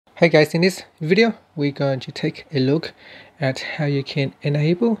Hi guys, in this video we're going to take a look at how you can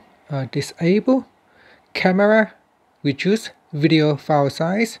enable or disable camera reduce video file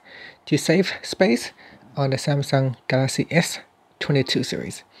size to save space on the Samsung Galaxy S22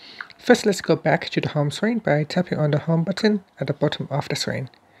 series. First, let's go back to the home screen by tapping on the home button at the bottom of the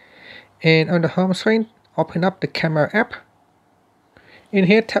screen. And on the home screen, open up the camera app. In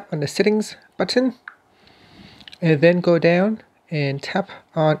here, tap on the settings button and then go down and tap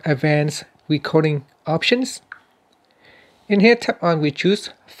on advanced recording options. In here, tap on reduce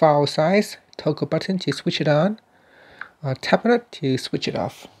file size toggle button to switch it on, or tap on it to switch it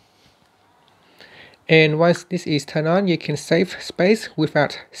off. And once this is turned on, you can save space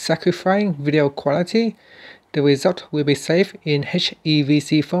without sacrificing video quality. The result will be saved in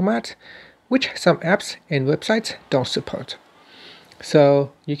HEVC format, which some apps and websites don't support.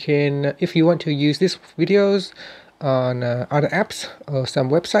 So you can, if you want to use these videos on other apps or some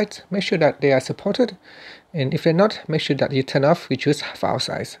websites, make sure that they are supported, and if they're not, make sure that you turn off reduce file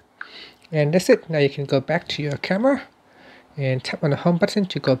size. And that's it. Now you can go back to your camera and tap on the home button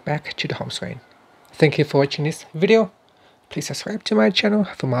to go back to the home screen. Thank you for watching this video. Please subscribe to my channel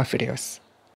for more videos.